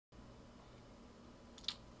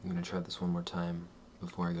I'm gonna try this one more time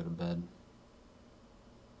before I go to bed.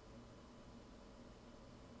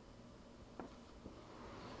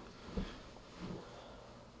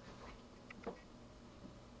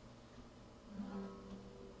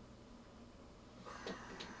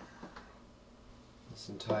 This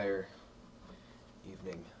entire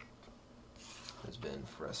evening has been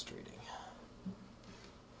frustrating.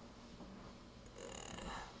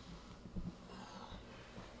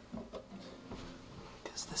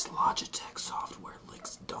 Because this Logitech software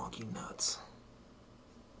licks donkey nuts.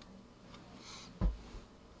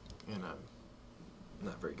 And I'm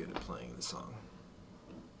not very good at playing the song.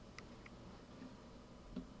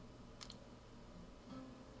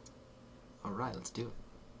 Alright, let's do it.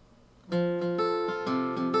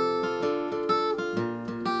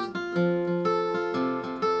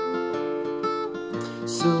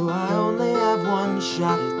 So I only have one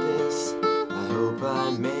shot at this. I hope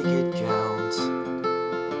I make it count.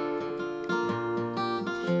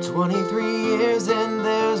 23 years and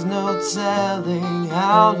there's no telling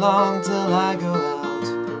how long till I go out.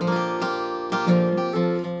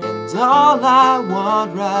 And all I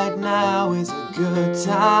want right now is a good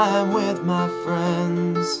time with my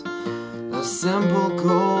friends. A simple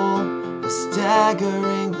goal, a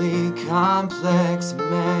staggeringly complex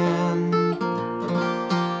man.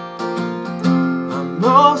 I'm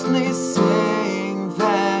mostly saying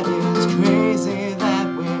that it's crazy that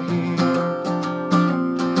we're here.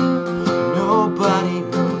 Nobody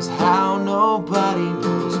knows how, nobody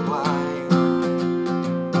knows why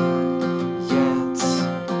yet.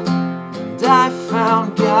 And I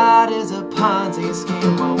found God is a Ponzi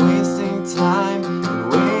scheme while wasting time and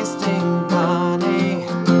wasting money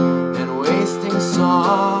and wasting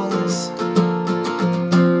songs.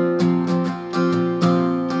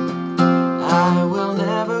 I will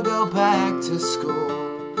never go back to school.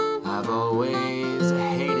 I've always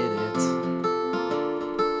hated it.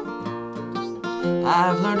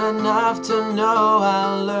 I've learned enough to know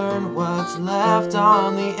I'll learn what's left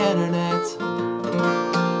on the internet.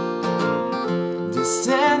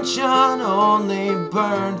 Dissension only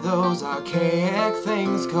burned those archaic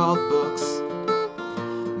things called books.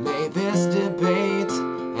 May this debate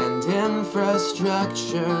and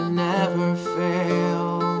infrastructure never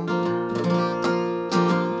fail.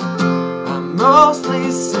 I'm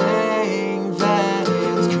mostly saying that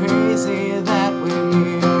it's crazy that we're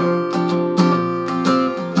here.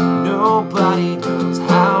 Nobody knows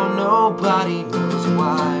how, nobody knows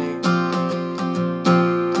why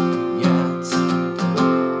yet.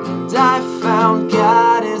 And I found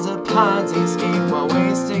God is a Ponzi scheme while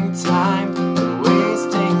wasting time and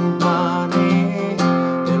wasting money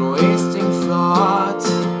and wasting thought.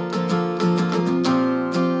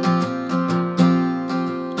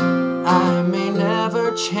 I may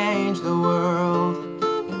never change the world,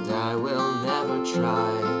 and I will never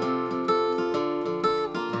try.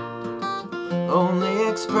 Only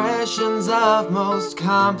expressions of most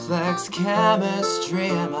complex chemistry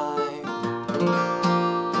am I.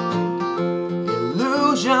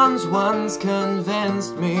 Illusions once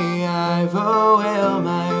convinced me I've a will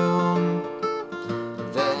my own,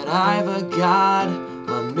 that I've a God,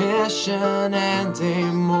 a mission, and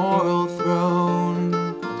a moral throne.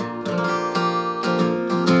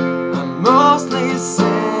 I'm mostly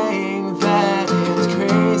saying that it's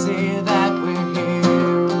crazy that we're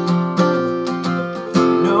here.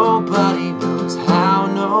 Nobody knows how,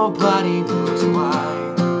 nobody knows why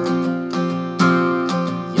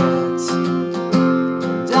yet.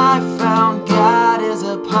 And I found God is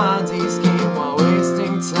a Ponzi scheme while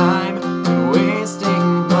wasting time and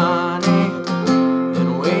wasting money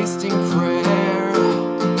and wasting prayer.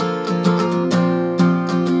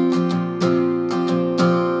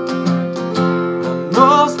 I'm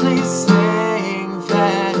mostly saying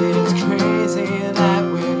that it's crazy that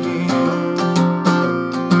we're here.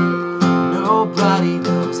 Nobody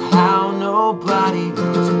knows how, nobody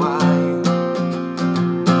knows why.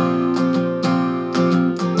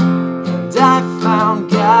 And I found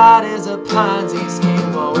God is a Ponzi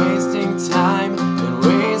scheme while wasting time and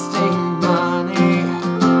wasting money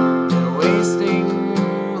and wasting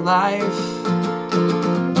life.